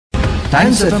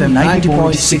Times FM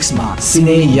 90.6 मा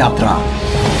सिने यात्रा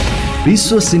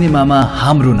विश्व सिनेमामा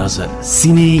हाम्रो नजर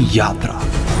सिने यात्रा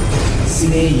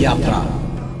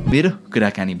मेरो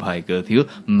कुराकानी भएको थियो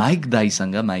माइक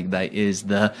दाईसँग माइक दाई is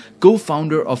the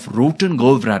co-founder of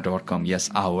rotengolveda.com yes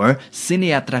our सिने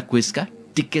यात्रा क्विजका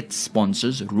टिकट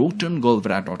स्पोन्सर्स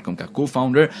rotengolveda.com का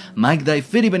co-founder माइक दाई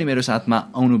फेरि पनि मेरो साथमा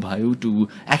आउनुभयो to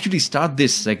actually start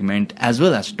this segment as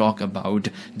well as talk about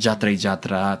जात्रै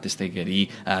जात्रा त्यस्तै गरी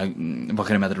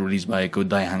भर्खरै मात्र रिलिज भएको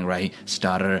दयाहाङ राई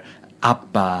स्टारर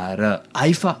आप्पा र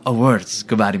आइफा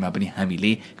अवार्ड्सको बारेमा पनि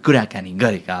हामीले कुराकानी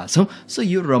गरेका छौँ सो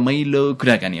यो रमाइलो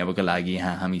कुराकानी अबको लागि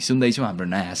यहाँ हामी सुन्दैछौँ हाम्रो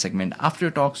नयाँ सेगमेन्ट आफ्टर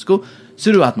टक्सको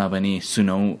सुरुवातमा पनि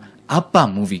सुनौँ आप्पा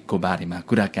मुभीको बारेमा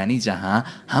कुराकानी जहाँ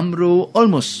हाम्रो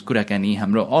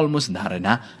अलमोस्ट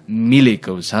धारणा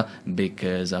मिलेको छ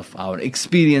because of our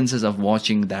experiences of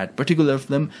watching that particular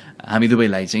film हामी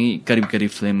दुवैलाई चाहिँ करिब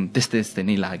फिल्म त्यस्तै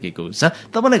नै लागेको छ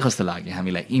तपाईँलाई कस्तो लाग्यो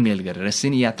हामीलाई इमेल गरेर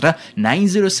सिनेयात्रा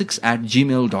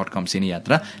 906@gmail.com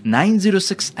सिनेयात्रा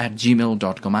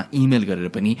 906@gmail.com मा इमेल गरेर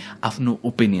पनि आफ्नो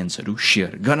ओपिनियन्सहरू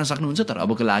सेयर गर्न सक्नुहुन्छ तर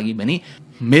अबको लागि भने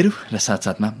मेरो र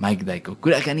साथसाथमा माइक दाईको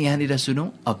कुराकानी यहाँनिर सुनौँ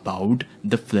about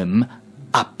the film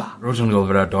Appa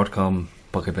rotengolveda.com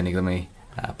पक्कै पनि एकदमै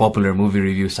पपुलर मुभी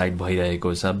रिभ्यू साइट भइरहेको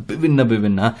छ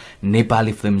विभिन्न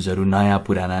नेपाली फिल्म्सहरू नयाँ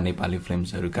पुराना नेपाली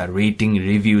फिल्म्सहरूका रेटिङ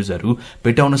रिभ्युजहरू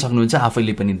भेटाउन सक्नुहुन्छ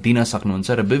आफैले पनि दिन सक्नुहुन्छ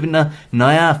र विभिन्न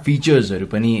नयाँ फिचर्सहरू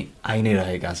पनि आइ नै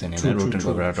रहेका छन् होइन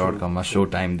rotengolveda.com मा शो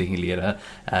टाइमदेखि लिएर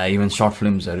इभन सर्ट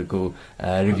फिल्म्सहरूको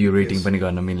रिभ्यू रेटिङ पनि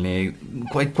गर्न मिल्ने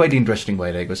क्वाइट इन्ट्रेस्टिङ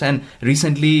भइरहेको छ एन्ड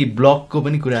रिसेन्टली ब्लगको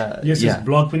पनि कुरा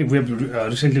ब्लग पनि वेब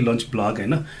रिसेन्टली लन्च ब्लग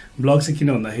होइन ब्लग चाहिँ किन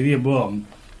भन्दाखेरि अब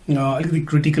अलिकति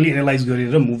क्रिटिकली एनालाइज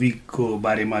गरेर मुभीको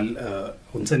बारेमा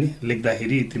हुन्छ नि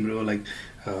लेख्दाखेरि तिम्रो लाइक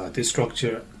त्यो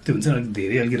स्ट्रक्चर त्यो हुन्छ अलिक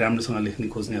धेरै अलिक राम्रोसँग लेख्ने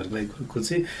खोज्नेहरूको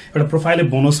चाहिँ एउटा प्रोफाइलै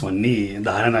बनोस् भन्ने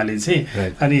धारणाले चाहिँ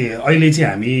अनि अहिले चाहिँ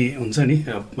हामी हुन्छ नि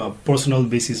पर्सनल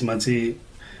बेसिसमा चाहिँ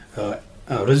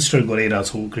रेजिस्टर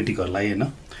गराइरहेछौँ क्रिटिकहरूलाई होइन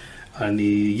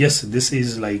अनि यस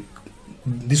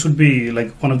this would be like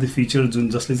one of the feature जुन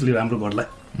जसले चाहिँ राम्रो गर्ला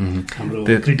हाम्रो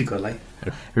क्रिटिकहरूलाई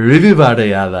रिभ्यूबाट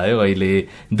याद आयो अहिले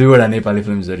दुईवटा नेपाली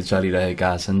फिल्म्सहरू चलिरहेका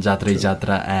छन् जात्रै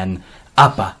जात्रा एन्ड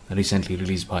आप्पा रिसेन्टली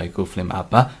रिलिज भएको फिल्म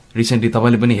आप्पा रिसेन्टली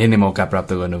तपाईँले पनि हेर्ने मौका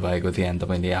प्राप्त गर्नुभएको थियो अनि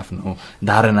तपाईँले आफ्नो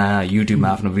धारणा युट्युबमा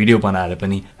आफ्नो भिडियो बनाएर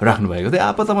पनि राख्नुभएको थियो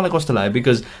आप्पा तपाईँलाई कस्तो लाग्यो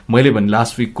बिकज मैले भने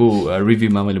लास्ट विकको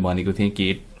रिभ्यूमा मैले भनेको थिएँ कि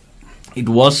it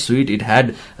was sweet, it had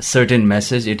a certain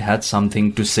message, it had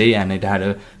something to say and it had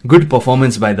a good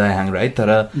performance by Dayahang, right?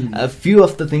 Tara, a few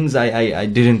of the things I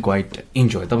didn't quite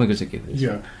enjoy. तपाईको चाहिँ के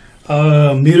थियो?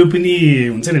 मेरो पनि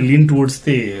हुन्छ नि लिन towards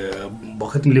चाहिँ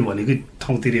भर्खर तिमीले भनेकै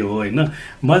ठाउँतिर हो होइन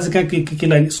म चाहिँ के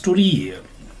लाइन स्टोरी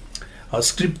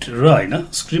स्क्रिप्ट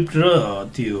र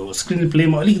त्यो स्क्रिन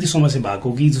प्लेमा अलिकति समस्या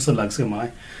भएको कि जस्तो लाग्छ मलाई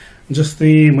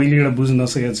जस्तै मैले एउटा बुझ्न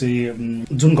नसकेको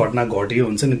चाहिँ जुन घटना घट्यो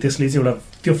हुन्छ नि त्यसले चाहिँ एउटा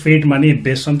त्यो फेटमा नै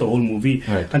based on the whole movie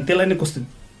अनि त्यसलाई नै कस्तो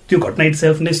त्यो घटना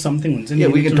इटसेल्फ नै समथिङ हुन्छ नि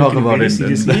we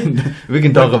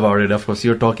can talk about it of course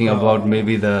you're talking about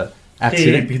maybe the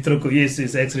accident भित्रको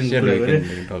एक्सिडेन्ट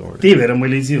त्यही भएर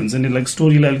मैले चाहिँ हुन्छ नि लाइक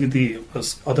स्टोरीलाई अलिकति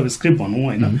अथवा स्क्रिप्ट भनौँ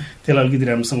होइन त्यसलाई अलिकति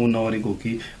राम्रोसँग नगरेको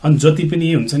कि अनि जति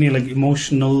पनि हुन्छ नि लाइक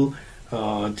इमोसनल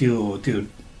त्यो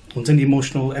हुन्छ नि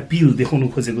इमोसनल एपिल देखाउनु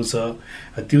खोजेको छ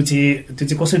त्यो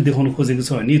चाहिँ कसरी देखाउनु खोजेको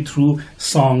छ भने थ्रु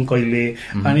सङ कहिले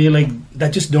अनि like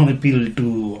that just don't appeal to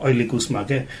अहिलेको उसमा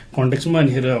क्या कन्टेक्स्टमा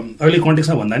अनिखेर अहिले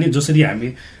कन्टेक्स्टमा भन्दा नि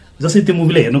जसरी त्यो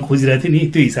मुभीलाई हेर्न खोजिरहेको थियो नि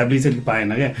त्यो हिसाबले चाहिँ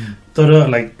पाएन क्या तर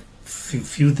like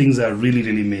few things are really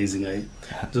amazing है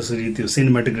जसरी त्यो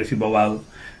सिनेमाटोग्राफी बवाल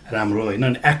राम्रो होइन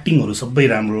अनि एक्टिङहरू सबै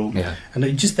राम्रो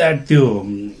अनि जस्ट द्याट त्यो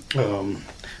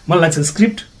मलाई लाग्छ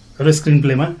स्क्रिप्ट र स्क्रिन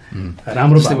प्लेमा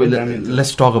राम्रो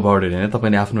लेट्स टक अबाउट इट होइन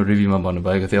तपाईँले आफ्नो रिभ्यूमा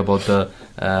भन्नुभएको थियो अबाउट द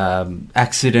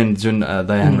एक्सिडेन्ट जुन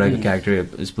दयाहाङ राईको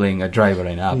character is playing a driver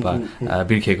होइन आप्पा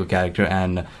बिर्खेको character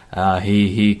and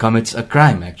he commits a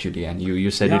crime actually and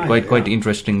you said it quite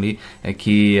interestingly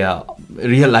कि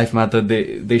रियल लाइफमा त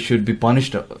they should be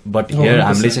punished but here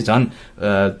हामीले चाहिँ झन्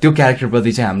त्यो क्यारेक्टर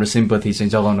प्रति चाहिँ हाम्रो सिम्पथी चाहिँ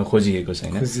जगाउन खोजिएको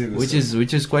छैन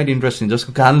which is quite interesting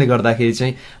जसको कारणले गर्दाखेरि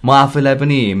चाहिँ म आफैलाई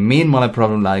पनि मेन मलाई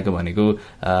प्रब्लम लागेको भनेको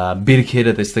बिर्खे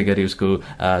र त्यस्तै गरी उसको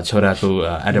छोराको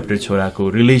एडप्टेड छोराको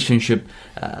रिलेसनसिप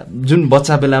जुन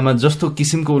बच्चा बेलामा जस्तो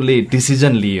किसिमको उसले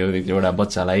डिसिजन लियो एउटा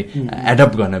बच्चालाई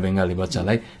एडप्ट गर्न बङ्गाली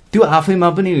बच्चालाई त्यो आफैमा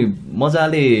पनि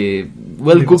मजाले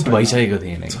वेल कुक्ड भइसकेको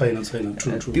थिएन छैन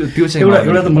ट्रु त्यो चाहिँ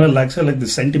एउटा त मलाई लाग्छ like the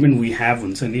sentiment we have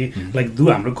हुन्छ नि लाइक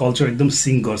हाम्रो कल्चर एकदम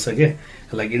सिङ्क गर्छ क्या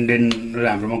लाइक इन्डियन र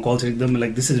हाम्रोमा कल्चर एकदम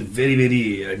like this is very very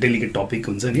delicate topic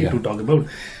हुन्छ नि टु टक अबाउट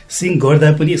सिङ्क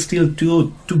गर्दा पनि स्टिल त्यो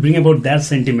to bring about that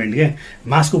sentiment क्या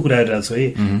मासको कुरा गरिरहेको छु है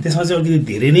त्यसमा चाहिँ अलिकति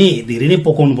धेरै नै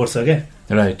पकाउनु पर्छ क्या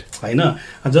राइट होइन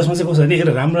जसमा चाहिँ कस्तो भने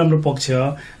एउटा राम्रो पक्ष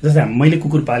जस्तै मैले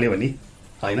कुकुर पाल्यो भने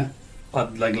होइन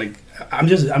लाइक आम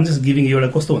जस्ट गिभिङ एउटा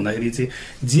कस्तो भन्दाखेरि चाहिँ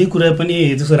जे कुरा पनि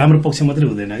जस्तो राम्रो पक्ष मात्रै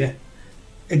हुँदैन क्या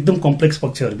एकदम कम्प्लेक्स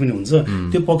पक्षहरू पनि हुन्छ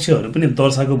त्यो पक्षहरू पनि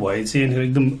दर्शाएको भए चाहिँ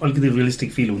एकदम अलिकति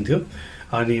रियलिस्टिक फिल हुन्थ्यो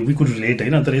अनि वी कुड रिलेट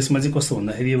होइन तर यसमा चाहिँ कस्तो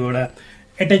भन्दाखेरि अब एउटा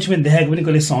एट्याचमेन्ट देखाएको पनि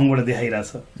कहिले सङबाट देखाइरहेछ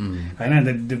होइन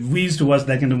we used to watch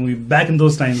that kind of movie back in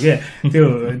those time क्या त्यो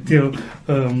के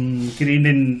अरे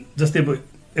इन्डियन जस्तै अब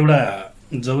एउटा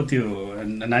जब त्यो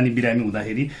नानी बिरामी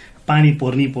हुँदाखेरि पानी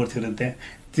पर्नै पर्थ्यो र त्यहाँ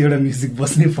त्यो एउटा म्युजिक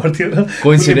बस्नै पर्थ्यो र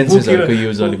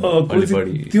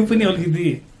त्यो पनि अलिकति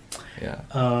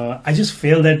आई जस्ट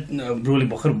फेल द्याट ब्रोले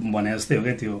भर्खर भने जस्तै हो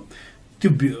क्या त्यो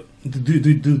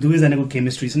दुवैजनाको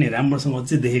केमिस्ट्री चाहिँ राम्रोसँग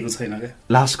अझै देखेको छैन क्या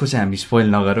लास्टको चाहिँ हामी स्पोइल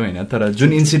नगरौँ होइन तर जुन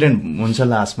इन्सिडेन्ट हुन्छ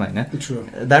लास्टमा होइन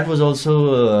that was also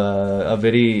a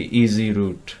very easy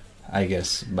root I guess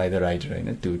by the writer,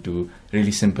 right? To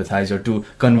really sympathize or to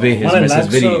convey his message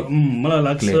very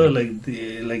clearly.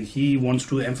 Like he wants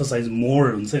to emphasize more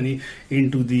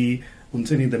into the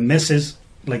message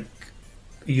like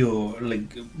like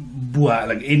bua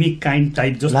like any kind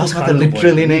type just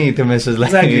literally नै त्यो message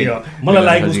exactly मलाई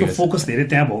लाग्यो उसको focus धेरै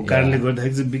त्यहाँ भएको कारणले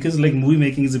गर्दाखेरि because like movie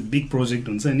making is a big project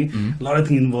हुन्छ नि lot of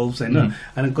thing involves हैन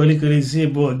अनि कहिले चाहिँ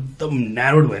अब एकदम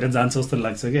न्यारोड भएर जान्छ जस्तो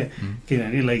लाग्छ के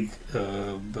किनभने like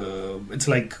it's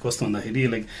like कस्तो भन्दाखेरि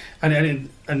like अनि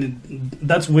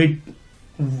that's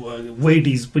weight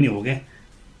is पनि हो के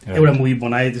एउटा मुभी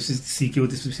बनायो त्यसपछि सिक्यो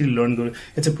त्यसपछि लर्न गर्यो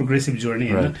इट्स अ प्रोग्रेसिभ जर्नी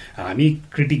हैन हामी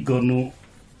क्रिटिक गर्नु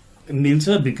मिल्छ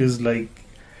because like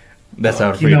that's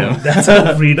our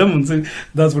freedom हुन्छ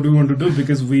that's what we want to do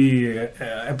because we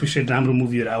appreciate राम्रो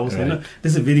मुभीहरु आओस् हैन this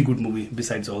is a very good movie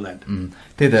besides all that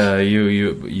त्यही त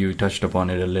you touched upon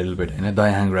it a little bit हैन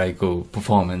दयाहाङ राईको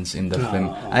performance in the film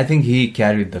I think he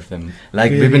carried the film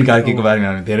like Vipin कार्कीको बारेमा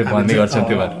हामी धेरै भन्दै गर्छौं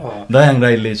त्यो बारे दयाहाङ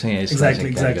राईले चाहिँ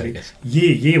exactly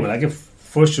यही होला के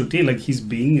first shoot like he's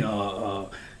being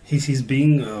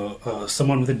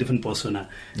someone with a different persona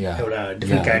एउटा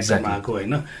different character मा आको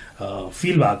हैन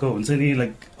feel भएको हुन्छ नि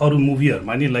like अरु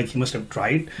मुभीहरुमा नि like he must have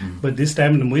tried but this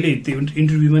time मैले त्यो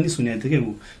इन्टरभ्युमा नि सुनेको थिएँ के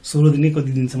 16 दिन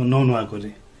कति दिनसम्म ननुहाएको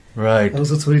रे राइट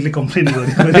उसको छोरीले कम्प्लेन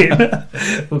गर्यो रे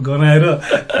ओ गनाएर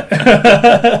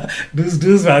डुस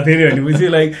भएको थियो भनेपछि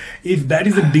like if that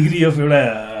is the degree of एउटा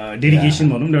डेडिकेसन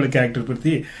भनौं न एउटा क्यारेक्टर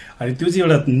प्रति अनि त्यो चाहिँ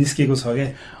एउटा निस्केको छ के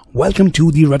Welcome to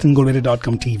the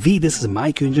RatanGolveda.com TV. This is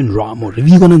Mike Yonjan Ramo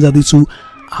review गर्न जाँदैछु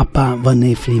Appa भन्ने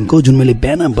फिल्मको जुन मैले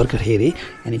बिहान भर्खर हेरेँ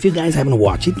and if you guys haven't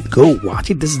watched it, go watch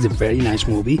it. This is a very nice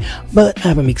movie, but I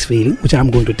have a mixed feeling, which I'm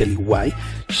going to tell you why.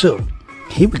 So,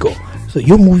 here we go. So,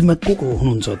 यो मुभीमा को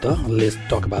हुनुहुन्छ त? Let's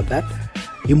talk about that.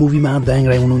 यो मुभीमा दयाङ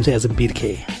राई हुनुहुन्छ as a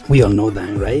Birkhe. We all know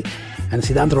Dayang Rai. And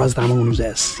सिद्धान्त राज तामाङ हुनुहुन्छ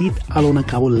as सीत आलोना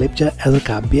काबो Lepcha as a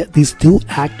काव्य. These two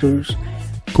actors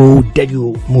को डेब्यू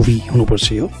मुभी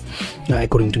हुनुपर्छ यो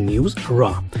according to news र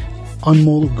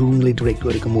अनमोल गुरुङले डिरेक्ट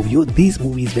गरेको मुभी हो this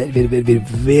movie is very very very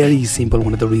very simple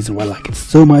one of the reason why I like it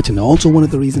so much and also one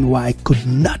of the reason why I could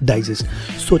not digest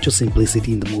such a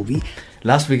simplicity in the movie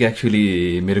last week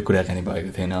actually मेरो कुराकानी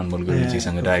भएको थिएन अनमोल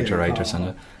गुरुङजीसँग director राइटरसँग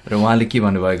र उहाँले के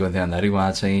भन्नुभएको थियो भन्दाखेरि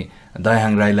उहाँ चाहिँ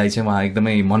दयाहाङ राईलाई चाहिँ उहाँ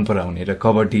एकदमै मन पराउने र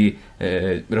कबड्डी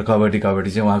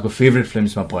चाहिँ उहाँको फेभरेट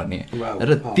फिल्म्समा पर्ने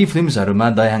र ती फिल्म्सहरूमा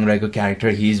दयाहाङ राईको character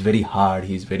he is very hard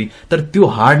he is very तर त्यो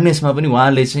हार्डनेसमा पनि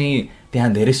उहाँले चाहिँ त्यहाँ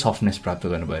धेरै सफ्टनेस प्राप्त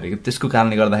गर्नुभयो त्यसको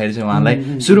कारणले गर्दाखेरि चाहिँ उहाँलाई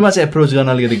सुरुमा चाहिँ एप्रोच गर्न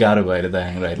अलिकति गाह्रो भयो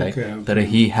दयाहाङ राईलाई तर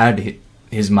he had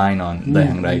his mind on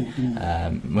Dayang Rai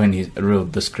when he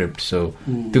wrote the script so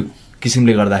त्यो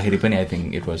किसिमले गर्दाखेरि पनि I think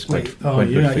it was quite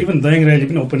yeah even Dayang Rai ले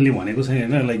पनि openly भनेको छ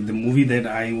हैन like the movie that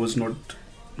I was not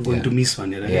going to miss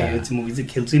भनेर यो चाहिँ मुभी चाहिँ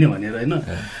खेल्छु नि भनेर हैन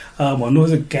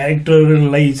भन्नुहुन्छ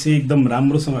क्यारेक्टरलाई चाहिँ एकदम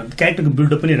राम्रोसँग क्यारेक्टरको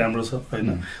बिल्डअप पनि राम्रो छ हैन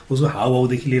उसको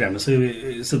हावभावदेखि लिएर हाम्रो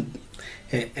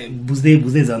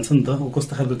बुझ्दै जान्छ नि त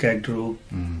कस्तो खालको क्यारेक्टर हो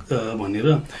भनेर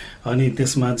अनि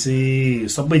त्यसमा चाहिँ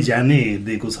सबै ज्यानै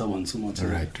दिएको छ भन्छु म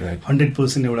चाहिँ राइट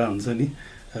 100% एउटा हुन्छ नि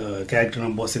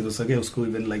क्यारेक्टरमा बसेको छ क्या उसको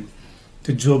इभन लाइक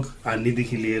त्यो जोक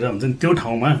हान्नेदेखि लिएर हुन्छ नि त्यो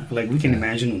ठाउँमा लाइक वी क्यान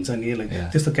इमेजिन हुन्छ नि लाइक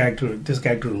त्यस्तो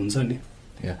क्यारेक्टर हुन्छ नि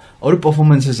अरू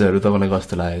पर्फर्मेन्सेसहरू तपाईँलाई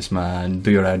कस्तो लाग्यो यसमा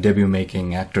दुईवटा डेब्यू मेकिङ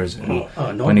एक्टर्सहरू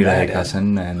पनि रहेका छन्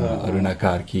and Aruna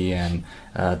Karki and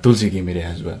Tulsi Ghimire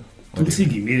as well तुलसी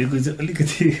घिमिरेको चाहिँ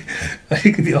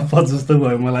अलिकति अफत जस्तो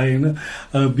भयो मलाई होइन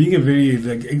बिङ ए भेरी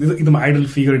एकदम आइडल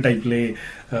फिगर टाइपले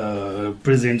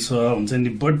प्रेजेन्ट छ हुन्छ नि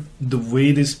but the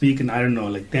way they speak and I don't know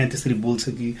like त्यहाँ त्यसरी बोल्छ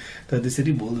कि त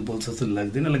त्यसरी बोल्छ जस्तो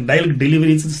लाग्दैन लाइक डायलग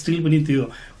डेलिभरी चाहिँ स्टिल पनि त्यो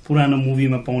पुरानो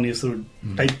मुभीमा पाउने यस्तो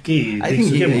टाइपकै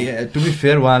टु बी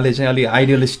फेयर उहाँले चाहिँ अलिक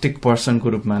आइडियलिस्टिक पर्सनको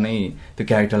रूपमा नै त्यो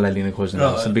क्यारेक्टरलाई लिन खोज्नु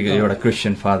एउटा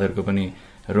क्रिस्चियन फादरको पनि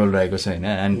रोल रहेको छ होइन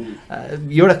एन्ड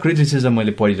एउटा क्रिटिसिजम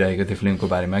मैले पढिरहेको थिएँ फिल्मको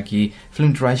बारेमा कि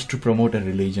film tries to promote a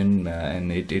religion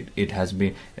and it has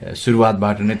be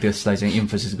सुरुवातबाट नै त्यसलाई चाहिँ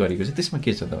इम्फोसिस गरेको छ त्यसमा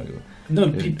के छ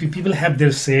तपाईँको पिपल हेभ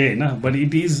देयर से होइन but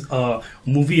it is a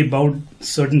movie about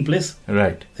certain place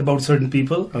right about certain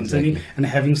people हुन्छ नि and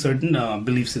having certain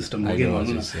belief system हो कि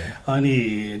भनौँ न अनि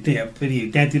त्यहाँ फेरि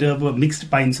त्यहाँतिर अब मिक्स्ड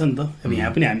पाइन्छ नि त अब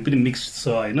यहाँ पनि हामी पनि मिक्स्ड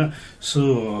छ होइन so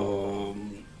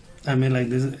I mean like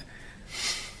this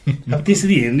अब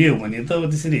त्यसरी हेर्ने हो भने त अब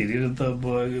त्यसरी हेरेर त अब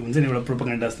हुन्छ नि एउटा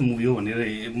प्रोपागेन्डा जस्तो मुभी हो भनेर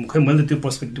खै मैले त त्यो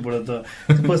पर्सपेक्टिभबाट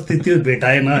त त्यो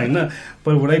भेटाएन होइन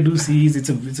पर what I do C is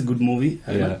it's a good movie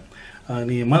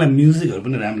अनि मलाई म्युजिकहरू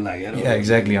पनि राम्रो लाग्यो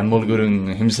exactly Anmol Gurung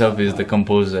himself is the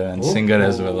composer and singer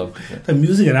as well त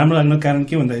म्युजिक राम्रो लाग्न कारण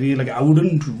के भन्दाखेरि like I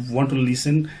wouldn't want to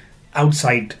listen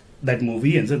outside that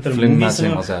movie हुन्छ तर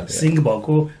मुभीसँग सिङ्क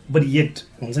भएको बट येट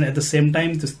हुन्छ नि एट द सेम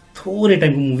टाइम त्यो थोरै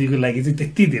टाइमको मुभीको लागि चाहिँ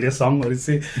त्यति धेरै सङहरू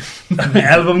चाहिँ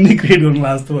एल्बम नै क्रिएट गर्नु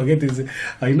जस्तो भयो क्या त्यो चाहिँ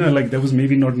होइन like that was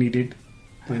maybe not needed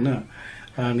होइन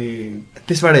अनि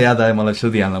त्यसबाट याद आयो मलाई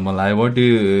सोधिहाल्न मन लाग्यो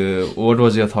what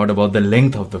was your thought about the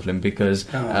length of the film because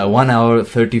 1 hour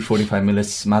 30-45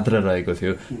 minutes मात्र रहेको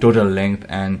थियो टोटल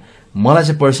लेन्थ एन्ड मलाई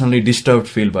चाहिँ पर्सनली डिस्टर्ब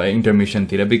फिल भयो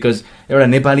इन्टरमिसनतिर बिकज एउटा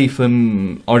नेपाली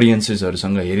फिल्म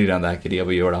अडियन्सेसहरूसँग हेरिरहँदाखेरि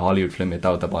अब एउटा हलिउड फिल्म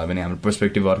यताउता भयो भने हाम्रो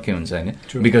पर्सपेक्टिभ अर्कै हुन्छ होइन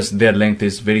because there length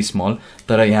is very small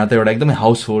तर यहाँ त एउटा एकदमै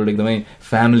हाउस होल्ड एकदमै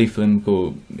फ्यामिली फिल्मको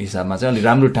हिसाबमा चाहिँ अलिक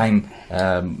राम्रो टाइम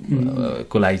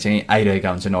को लागि चाहिँ आइरहेका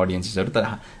हुन्छन् अडियन्सेसहरू तर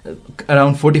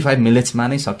अराउन्ड 45 minutesमा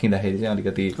नै सकिँदाखेरि चाहिँ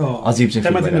अलिकति अजिब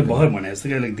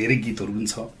चाहिँ धेरै गीतहरू पनि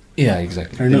छ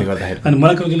एक्ज्याक्टली अनि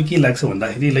मलाई कहिले के लाग्छ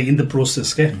भन्दाखेरि like in the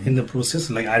process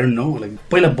like I don't know like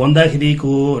पहिला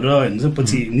बन्दाखेरिको र हुन्छ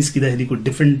पछि निस्किँदाखेरिको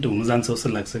डिफ्रेन्ट हुन जान्छ जस्तो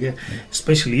लाग्छ क्या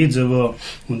स्पेसली जब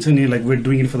हुन्छ नि like where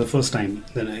doing it for the first time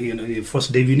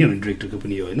first debut नै हो डिरेक्टरको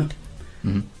पनि हो होइन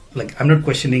लाइक आइम नट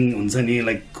क्वेसनिङ हुन्छ नि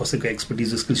लाइक कसैको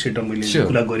एक्सपर्टिज स्किल सेटमा मैले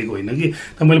कुरा गरेको होइन कि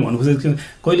तर मैले भन्नु खोजेको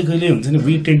कहिले कहिले हुन्छ नि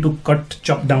we ten to cut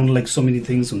chop down like so many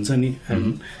things हुन्छ नि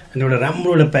अनि एउटा राम्रो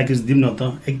एउटा प्याकेज दिउँ न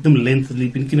त एकदम लेन्थली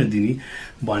पनि किन दिने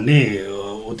भन्ने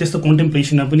त्यस्तो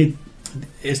कन्टेम्प्लेसनमा पनि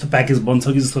यस्तो प्याकेज बन्छ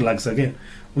कि जस्तो लाग्छ क्या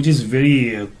which is very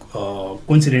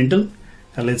कोइन्सिडेन्टल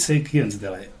let's say के भन्छ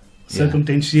त्यसलाई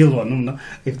सर्कमटेन्सियल भनौँ न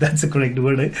if that's a correct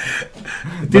word है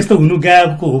त्यस्तो हुनु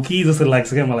गएको हो कि जस्तो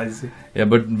लाग्छ क्या मलाई चाहिँ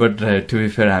बट टु बी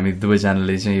फेयर हामी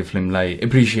दुवैजनाले चाहिँ यो फिल्मलाई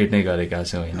एप्रिसिएट नै गरेका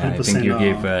छौँ होइन I think you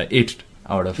gave 8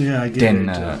 out of 10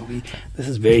 this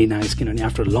is very nice kinani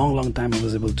after a long time I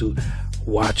was able to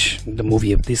watch the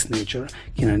movie of this nature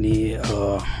kinani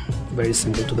very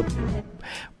simple to the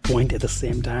point at the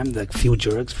same time like few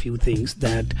jerks few things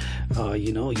that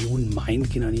you know you wouldn't mind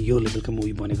kinani yo level ka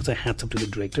movie baneko cha hats up to the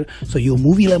director so yo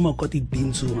movie lai ma kati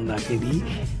dinchu bhandakeri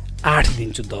 8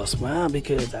 dinchu 10 ma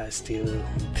because I still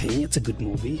think it's a good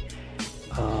movie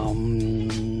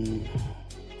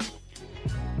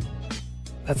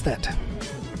that's that.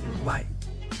 Bye.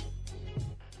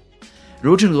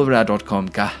 RotenGolveda.com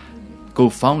का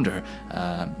co-founder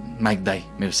Mike Dai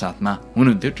मेरो साथमा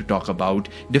हुनुहुन्थ्यो to talk about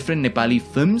different Nepali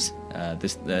films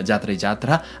this Jatrai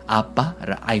Jatra, Appa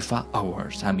र IIFA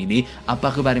awards. हामीले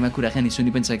Appa को बारेमा कुराकानी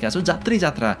सुनि पनि सकेका छौँ जात्रै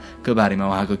जात्राको बारेमा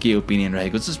उहाँको के ओपिनियन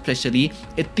रहेको छ स्पेशली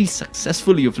यति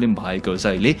सक्सेसफुल यो फिल्म भएको छ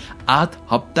अहिले 8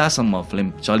 हप्तासम्म फिल्म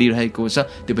चलिरहेको छ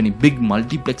त्यो पनि बिग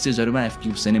मल्टिप्लेक्सेसहरूमा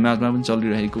एफक्यू सिनेमाजमा पनि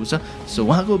चलिरहेको छ सो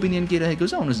उहाँको ओपिनियन के रहेको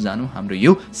छ आउनुहोस् जानु हाम्रो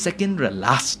यो सेकेन्ड र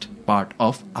last part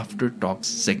of after talks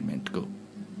सेगमेन्टको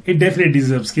it definite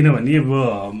deserves किनभने अब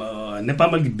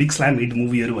नेपालमा बिग स्ल्याम हिट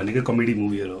मुभीहरू भनेको कमेडी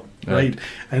मुभीहरू हो राइट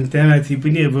अनि त्यहाँमाथि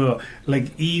पनि अब लाइक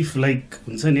इफ लाइक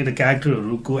हुन्छ नि त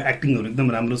क्यारेक्टरहरूको एक्टिङहरू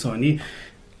एकदम राम्रो छ भने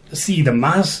सी द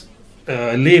मास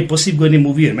ले पर्सिभ गर्ने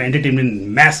मुभीहरूमा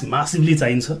एन्टरटेनमेन्ट मासिभली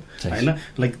चाहिन्छ होइन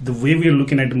like the way we are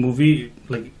looking at the movie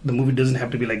like the movie doesn't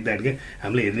have to be like that क्या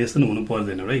हामीले हेर्ने जस्तो हुनु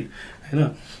पर्दैन राइट होइन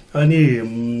अनि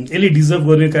यसले डिजर्भ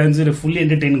गर्ने कारण चाहिँ फुल्ली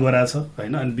एन्टरटेन गराएको छ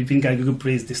होइन अनि विपिन कार्कीको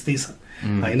प्रेज त्यस्तै छ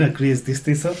होइन क्रेज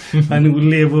त्यस्तै छ अनि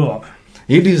उसले अब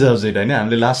he deserves it हैन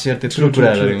हामीले लास्ट इयर त्यत्रो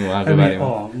कुरा गर्यौं उहाँको बारेमा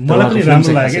मलाई पनि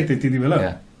राम्रो लाग्यो त्यति बेला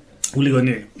उले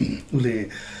गर्ने उले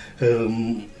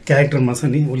क्यारेक्टरमा छ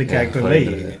नि उले क्यारेक्टरलाई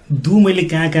मैले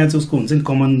कहाँ चाहिँ उसको हुन्छ नि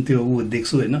कमन त्यो उ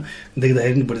देख्छु हैन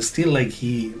देख्दाखेरि नि but still like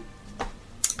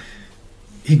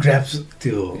he grabs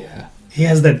त्यो he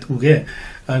has that के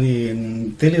अनि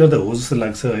त्यसले गर्दा हो जस्तो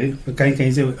लाग्छ है कहीँ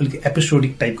कहीँ चाहिँ अलिक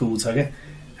एपिसोडिक टाइपको उ छ क्या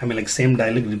हामी like same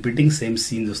dialogue repeating same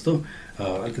scene जस्तो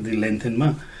अलिकति लेन्थनमा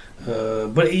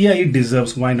but yeah it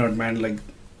deserves why not man like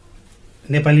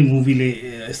Nepali मुभीले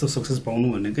यस्तो सक्सेस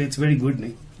पाउनु भनेको इट्स भेरी गुड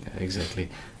नै एक्ज्याक्टली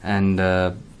एन्ड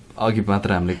अघि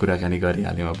मात्र हामीले कुराकानी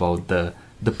गरिहाल्यौँ about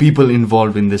the people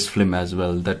involved in this film as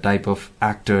well, the type of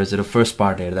actors. The first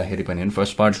part हेर्दाखेरि पनि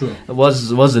first part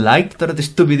was liked तर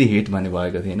त्यस्तो विधि हिट भन्ने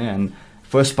भएको थिएन एन्ड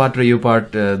फर्स्ट पार्ट र यो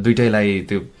पार्ट दुइटैलाई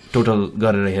त्यो टोटल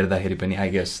गरेर हेर्दाखेरि पनि I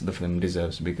guess the film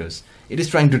deserves because it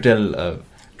is trying to tell a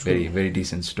very very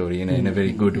decent story in a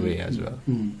very good way as well.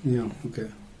 Yeah, okay.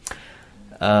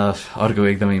 अर्को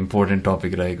एकदमै इम्पोर्टेन्ट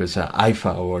टपिक रहेको छ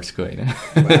आइफा अवार्ड्सको होइन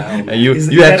Is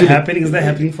that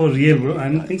happening for real, bro? I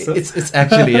don't think so.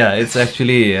 It's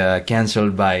actually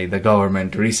cancelled by the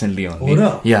government recently only.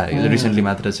 Recently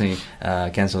मात्र चाहिँ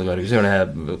cancel गरेको छ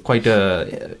एउटा quite a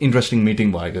interesting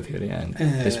meeting भएको थियो अरे and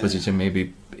त्यसपछि चाहिँ maybe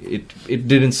it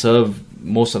didn't serve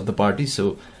most of the parties so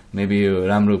maybe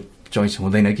राम्रो choice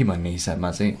हुँदैन कि भन्ने हिसाबमा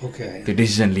चाहिँ त्यो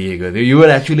डिसिजन लिएको थियो. You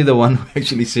were actually the one who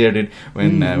actually shared it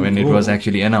when it was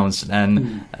actually announced and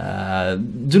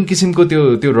जुन किसिमको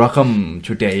त्यो रकम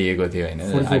छुट्याइएको थियो हैन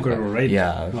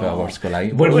अवार्ड्सको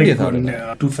लागि बट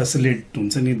टु फेसिलिटेट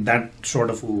हुन्छ नि द्याट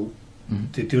सर्ट अफ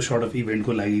त्यो सर्ट अफ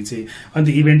इभेन्टको लागि चाहिँ अनि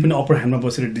त्यो इभेन्ट पनि अपर ह्यान्डमा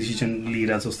बसेर डिसिजन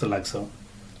लिइरहेको जस्तो लाग्छ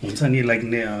हुन्छ नि लाइक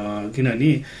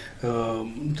किनभने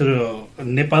तर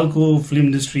नेपालको फिल्म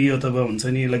इन्डस्ट्री अथवा हुन्छ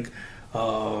नि लाइक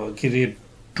के अरे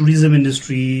टुरिज्म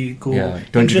इन्डस्ट्रीको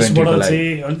इन्ट्रेस्टबाट चाहिँ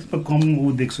अलिक कम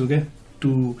ऊ देख्छु क्या टु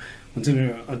हुन्छ नि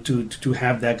to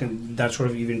have that sort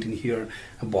of event in here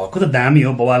भएको त दामी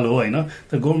हो बवाल हो होइन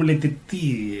तर गभर्मेन्टले त्यति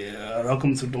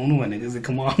रकम छुट्याउनु भनेको चाहिँ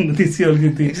कमाउनु त्यसै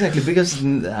अलिकति एक्ज्याक्टली बिकज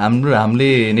हामीले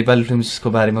नेपाली फिल्मसको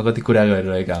बारेमा कति कुरा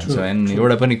गरिरहेका हुन्छौँ एन्ड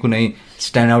एउटा पनि कुनै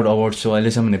स्ट्यान्ड आउट अवार्ड सो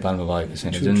अहिलेसम्म नेपालमा भएको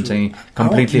छैन जुन चाहिँ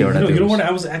कम्प्लिटली एउटा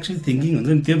आई वाज एक्चुअली थिङ्किङ हुन्छ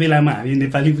नि त्यो बेलामा हामी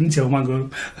नेपाली पनि छेउमा गरौँ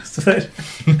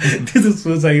त्यस्तो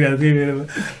सोच आइरहेको थियो मेरो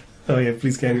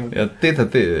प्लिज क्यारी अन त्यही त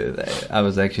I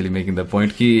was actually making the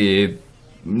point कि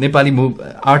Nepali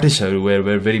आर्टिस्टहरू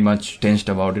where very much tensed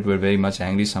about it where very much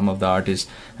angry some of the artist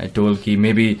टोल कि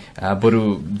मेबी बरु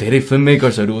धेरै फिल्म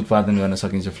मेकर्सहरू उत्पादन गर्न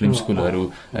सकिन्छ फिल्म स्कुलहरू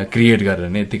क्रिएट गरेर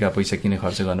नै यतिका पैसा किन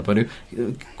खर्च गर्नु पर्यो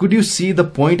could you see the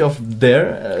point of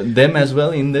them as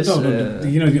well in this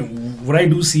what I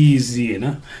do see is होइन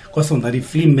कस्तो भन्दाखेरि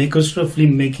फिल्म मेकर्स र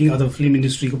फिल्म मेकिङ अथवा फिल्म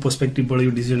इन्डस्ट्रीको पर्सपेक्टिभबाट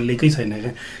यो डिसिजन लिएकै छैन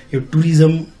क्या यो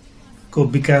टुरिज्मको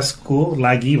विकासको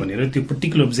लागि भनेर त्यो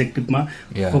पर्टिकुलर अब्जेक्टिभमा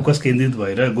फोकस केन्द्रित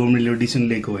भएर गभर्मेन्टले यो डिसिजन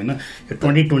लिएको होइन यो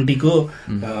 2020को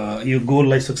यो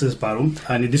गोललाई सक्सेस पारौँ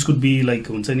अनि दिस कुड बी लाइक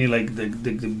हुन्छ नि लाइक द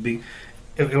बिग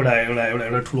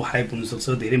एउटा ठुलो हाइप हुनसक्छ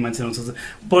धेरै मान्छे आउनसक्छ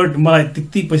बट मलाई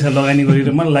त्यति पैसा लगानी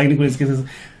गरेर मलाई लाग्ने कुरा के छ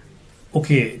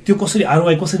ओके त्यो कसरी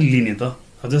आरओआई कसरी लिने त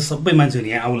अझ सबै मान्छेहरू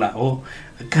यहाँ आउला हो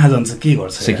कहाँ जान्छ के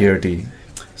गर्छ security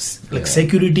like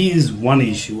security is one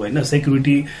issue होइन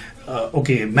सेक्युरिटी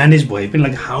ओके म्यानेज भए पनि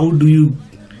like how do you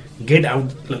get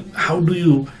out like how do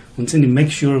you हुन्छ नि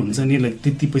मेक स्योर हुन्छ नि लाइक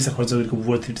त्यति पैसा खर्च गरेको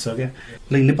वर्थ इट छ क्या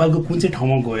लाइक नेपालको कुन चाहिँ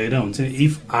ठाउँमा गएर हुन्छ नि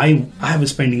if I have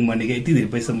spending money क्या यति धेरै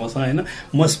पैसा मसँग होइन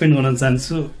म स्पेन्ड गर्न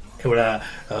चाहन्छु एउटा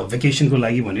भेकेसनको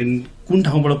लागि भने कुन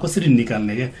ठाउँबाट कसरी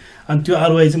निकाल्ने क्या अनि त्यो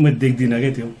आरओआई चाहिँ म देख्दिनँ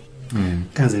क्या त्यो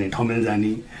कहाँ जाने ठमेल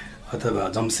जाने अथवा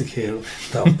जम्सिखेल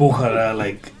अथवा Pokhara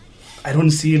like I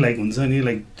don't see like हुन्छ नि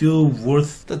लाइक त्यो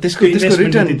वर्थ त्यसको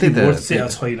रिटर्न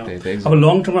छैन अब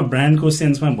लङ टर्ममा ब्रान्डको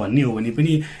सेन्समा भन्ने हो भने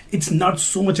पनि it's not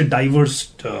so much a diverse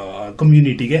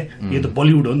community क्या यो त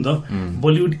बलिउड हो नि त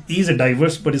Bollywood is a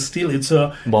diverse but still it's a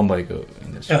बम्बईको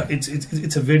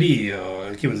it's a very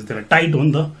के भन्छ त्यसलाई टाइट हो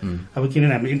नि त अब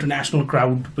किनभने हाम्रो इन्टरनेसनल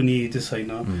क्राउड पनि त्यो छैन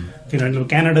किनभने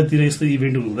क्यानाडातिर यस्तो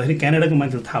इभेन्टहरू हुँदाखेरि क्यानाडाको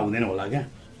मान्छेहरू थाहा हुँदैन होला क्या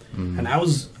एन्ड आई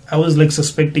वाज लाइक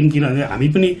सस्पेक्टिङ किनभने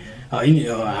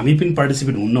हामी पनि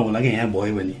पार्टिसिपेट हुन्न होला क्या यहाँ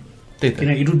भयो भने किन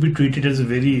it would be treated as a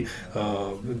very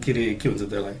के भन्छ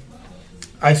त्यसलाई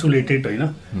आइसोलेटेड होइन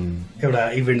एउटा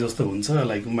इभेन्ट जस्तो हुन्छ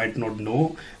like might not know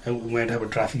might have a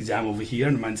traffic jam over here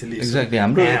मान्छेले एक्ज्याक्टली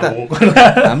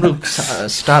हाम्रो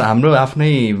स्टार हाम्रो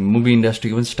आफ्नै मुभी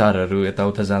इन्डस्ट्रीको पनि स्टारहरू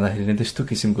यताउता जाँदाखेरि नै त्यस्तो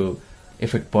किसिमको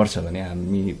इफेक्ट पर्छ भने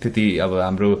हामी त्यति अब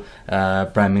हाम्रो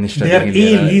prime minister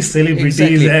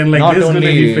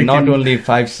not only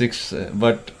 5-6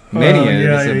 but many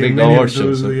award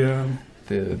सोज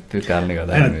त्यो कारणले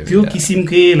गर्दा त्यो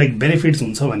किसिमकै लाइक बेनिफिट्स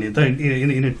हुन्छ भने त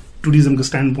टुरिज्मको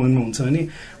स्ट्यान्ड पोइन्टमा हुन्छ भने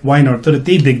वाइ नट तर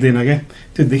त्यही देख्दैन क्या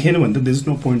त्यो देखेन भने त there is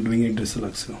no point doing it जस्तो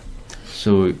लाग्छ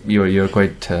so you're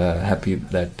quite happy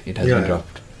that it has been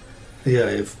dropped yeah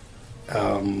if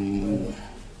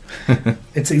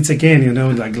it's again, you know,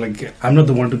 like I'm not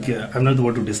the one to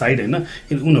decide, हैन.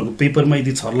 उनीहरुको पेपरमा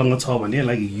यदि छर्लङ्ग छ भने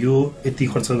like यो यति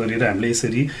खर्च गरेर हामीले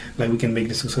यसरी like we can make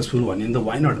it successful भने नि त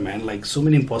why not man, like so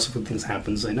many impossible things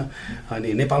happens, हैन.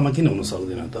 अनि नेपालमा किन हुन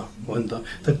सक्दैन त, हो नि त.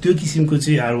 तर त्यो किसिमको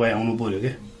चाहिँ ROI आउनु पर्यो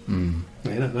के,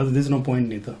 हैन. There's no point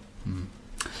नि त.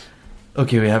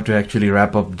 Okay, we have to actually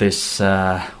wrap up this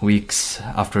week's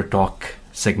After Talk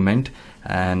segment.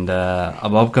 And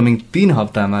अब upcoming 3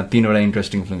 हप्तामा 3वटा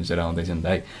interesting films आउँदैछ नि त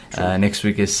है. Next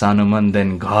week is Sanuman,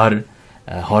 then Ghar,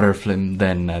 horror film,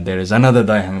 then there is another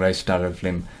Dayang Rai starrer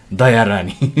film, Daya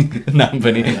Rani. नाम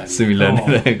पनि similar नै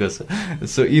रहेको छ.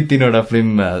 So यी 3वटा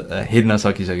film हेर्न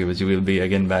सकिसकेपछि we'll be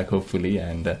again back hopefully,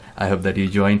 and I hope that you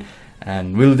join.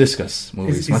 And we'll discuss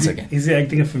movies once again. Is he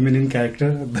acting a feminine character?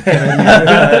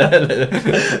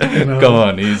 Come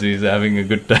on, he's having a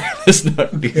good time. It's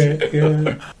not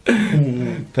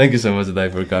Thank you so much, Dai,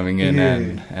 for coming in,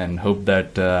 and hope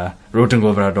that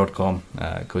rotengolveda.com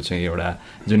को चाहिँ एउटा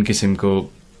जुन किसिमको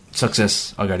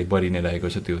success अगाडि बढि नै रहेको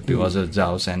छ त्यो अझ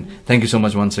जाओस्. And thank you so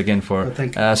much once again for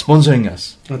sponsoring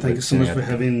us. Thank you so much for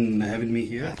having me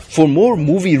here. For more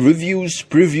movie reviews,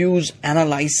 previews,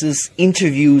 analyses,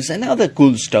 interviews and other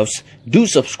cool stuffs, do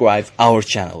subscribe our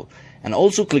channel and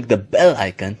also click the bell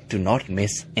icon to not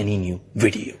miss any new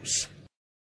videos.